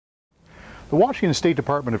The Washington State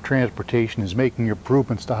Department of Transportation is making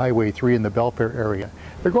improvements to Highway 3 in the Belfair area.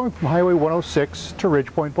 They're going from Highway 106 to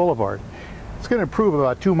Ridgepoint Boulevard. It's going to improve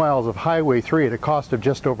about 2 miles of Highway 3 at a cost of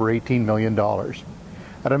just over $18 million. Now,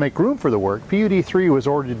 to make room for the work, PUD 3 was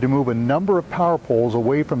ordered to move a number of power poles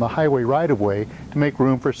away from the highway right-of-way to make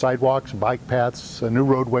room for sidewalks, bike paths, a new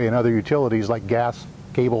roadway, and other utilities like gas,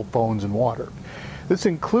 cable, phones, and water. This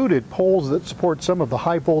included poles that support some of the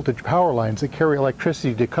high-voltage power lines that carry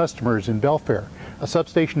electricity to customers in Belfair, a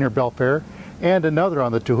substation near Belfair, and another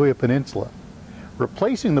on the Tahuya Peninsula.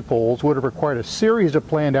 Replacing the poles would have required a series of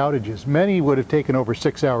planned outages. Many would have taken over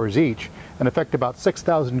 6 hours each and affect about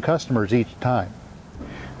 6,000 customers each time.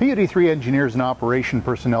 PUD 3 engineers and operation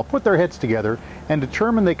personnel put their heads together and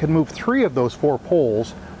determined they could move 3 of those 4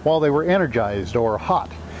 poles while they were energized or hot.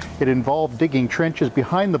 It involved digging trenches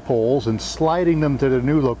behind the poles and sliding them to the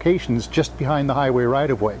new locations just behind the highway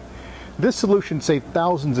right-of-way. This solution saved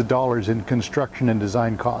thousands of dollars in construction and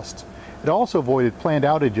design costs. It also avoided planned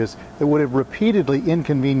outages that would have repeatedly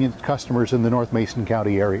inconvenienced customers in the North Mason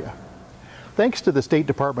County area. Thanks to the State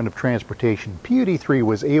Department of Transportation, PUD 3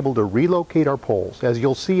 was able to relocate our poles, as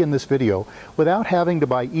you'll see in this video, without having to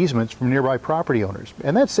buy easements from nearby property owners.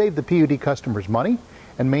 And that saved the PUD customers money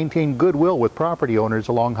and maintained goodwill with property owners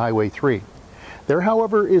along Highway 3. There,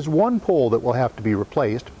 however, is one pole that will have to be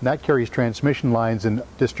replaced. That carries transmission lines and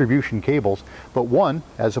distribution cables, but 1,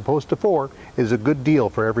 as opposed to 4, is a good deal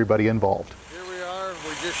for everybody involved. Here we are.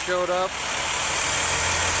 We just showed up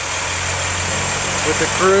with the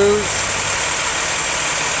crews.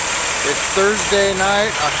 It's Thursday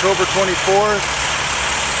night, October 24th.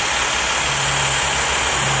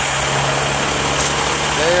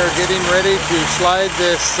 They are getting ready to slide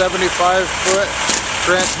this 75-foot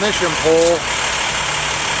transmission pole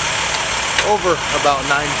over about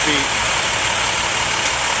 9 feet.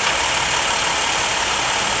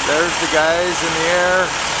 There's the guys in the air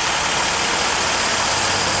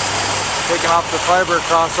taking off the fiber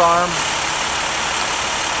cross arm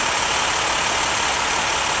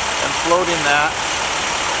and floating that.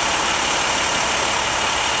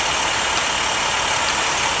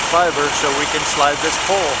 Fiber so we can slide this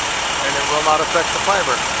pole and it will not affect the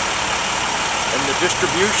fiber. And the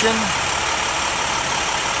distribution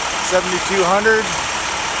 7200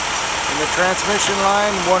 and the transmission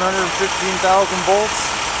line 115,000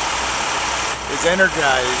 volts is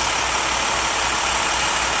energized.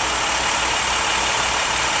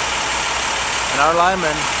 And our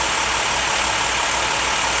linemen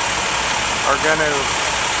are going to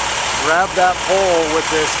grab that pole with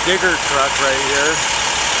this digger truck right here.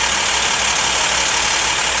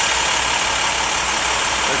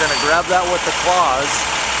 They're going to grab that with the claws,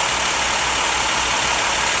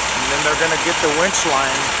 and then they're going to get the winch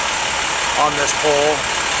line on this pole.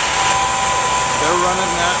 They're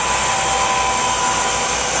running that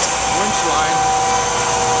winch line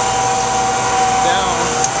down,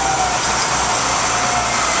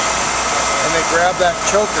 and they grab that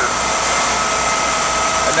choker,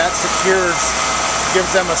 and that secures,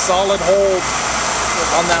 gives them a solid hold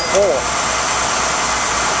on that pole.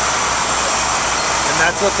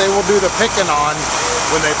 That's what they will do the picking on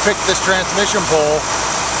when they pick this transmission pole.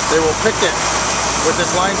 They will pick it with this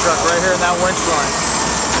line truck right here in that winch line.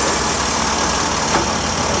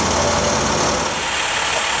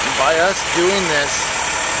 And by us doing this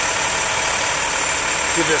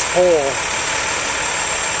to this pole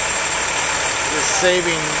is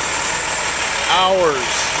saving hours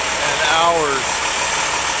and hours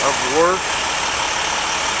of work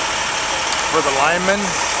for the linemen.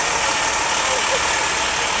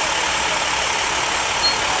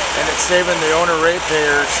 And it's saving the owner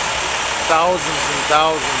ratepayers thousands and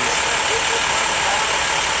thousands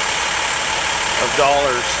of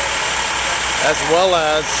dollars, as well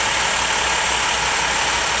as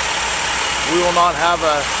we will not have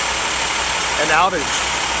an outage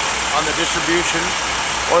on the distribution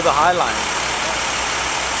or the high line.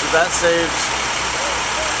 So that saves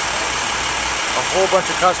a whole bunch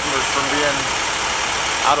of customers from being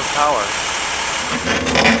out of power.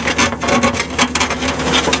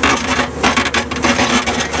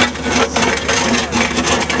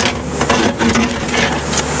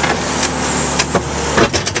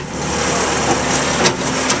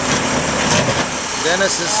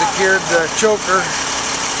 Dennis has secured the choker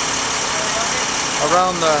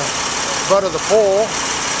around the butt of the pole.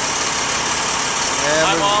 And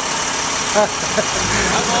I'm off.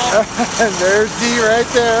 And there's D right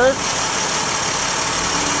there.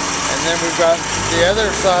 And then we've got the other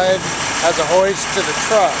side has a hoist to the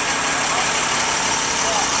truck.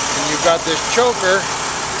 And you've got this choker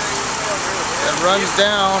that runs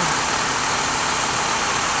down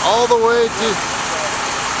all the way to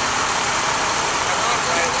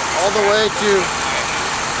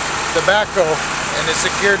the backhoe, and it's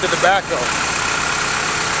secured to the backhoe.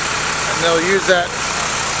 And they'll use that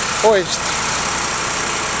hoist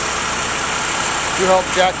to help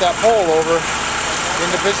jack that pole over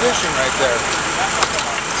into position right there.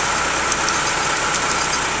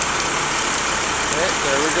 Okay,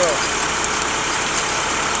 there we go.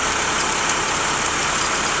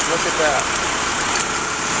 Look at that.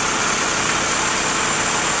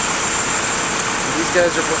 These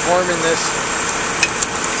guys are performing this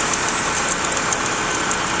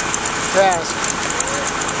task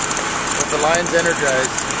with the lines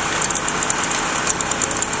energized.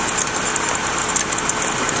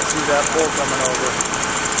 You can see that pole coming over.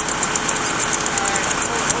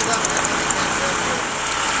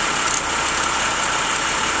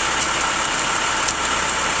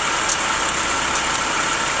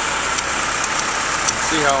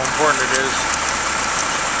 See how important it is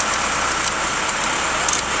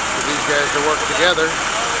for these guys to work together.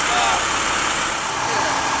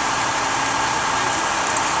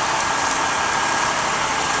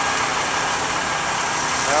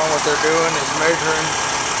 Now what they're doing is measuring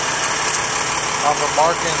off a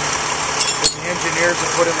marking that the engineers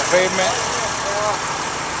have put in the pavement,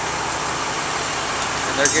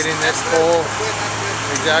 and they're getting this pole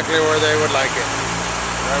exactly where they would like it,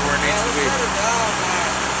 right where it needs to be.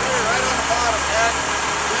 Right on the bottom, Dad.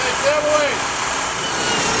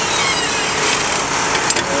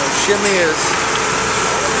 Shimmy is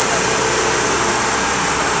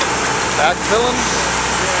backfilling.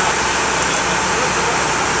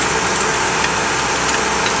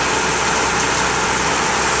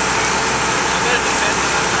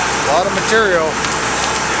 A lot of material.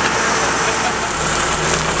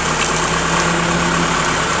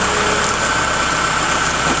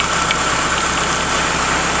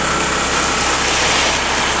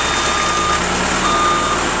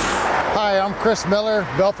 Hi, I'm Chris Miller,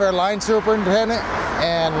 Belfair Line Superintendent,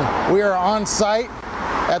 and we are on site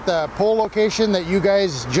at the pole location that you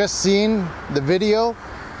guys just seen the video.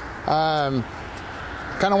 Kind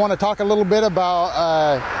of want to talk a little bit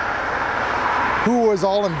about who was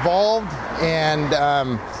all involved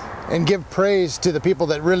and give praise to the people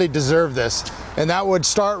that really deserve this. And that would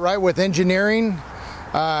start right with engineering.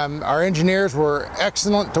 Our engineers were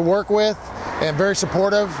excellent to work with and very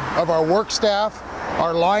supportive of our work staff.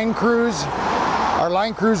 Our line crews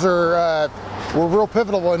were real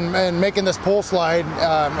pivotal in making this pole slide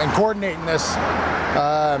and coordinating this.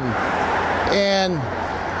 And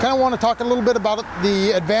kind of want to talk a little bit about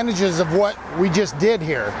the advantages of what we just did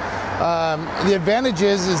here. The advantage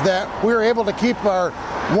is that we were able to keep our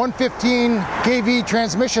 115 kV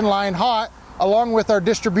transmission line hot along with our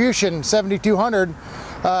distribution 7200,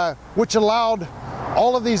 which allowed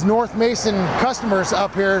all of these North Mason customers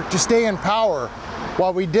up here to stay in power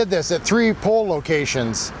while we did this at 3 pole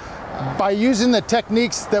locations. By using the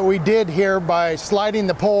techniques that we did here by sliding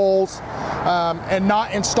the poles and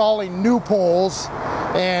not installing new poles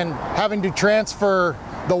and having to transfer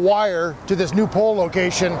the wire to this new pole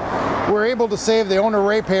location, we're able to save the owner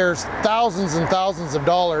ratepayers thousands and thousands of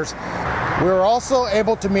dollars. We were also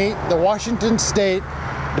able to meet the Washington State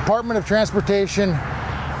Department of Transportation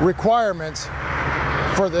requirements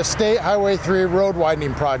for the State Highway 3 Road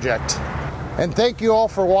Widening Project. And thank you all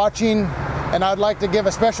for watching, and I'd like to give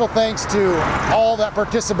a special thanks to all that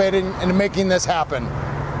participated in making this happen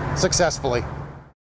successfully.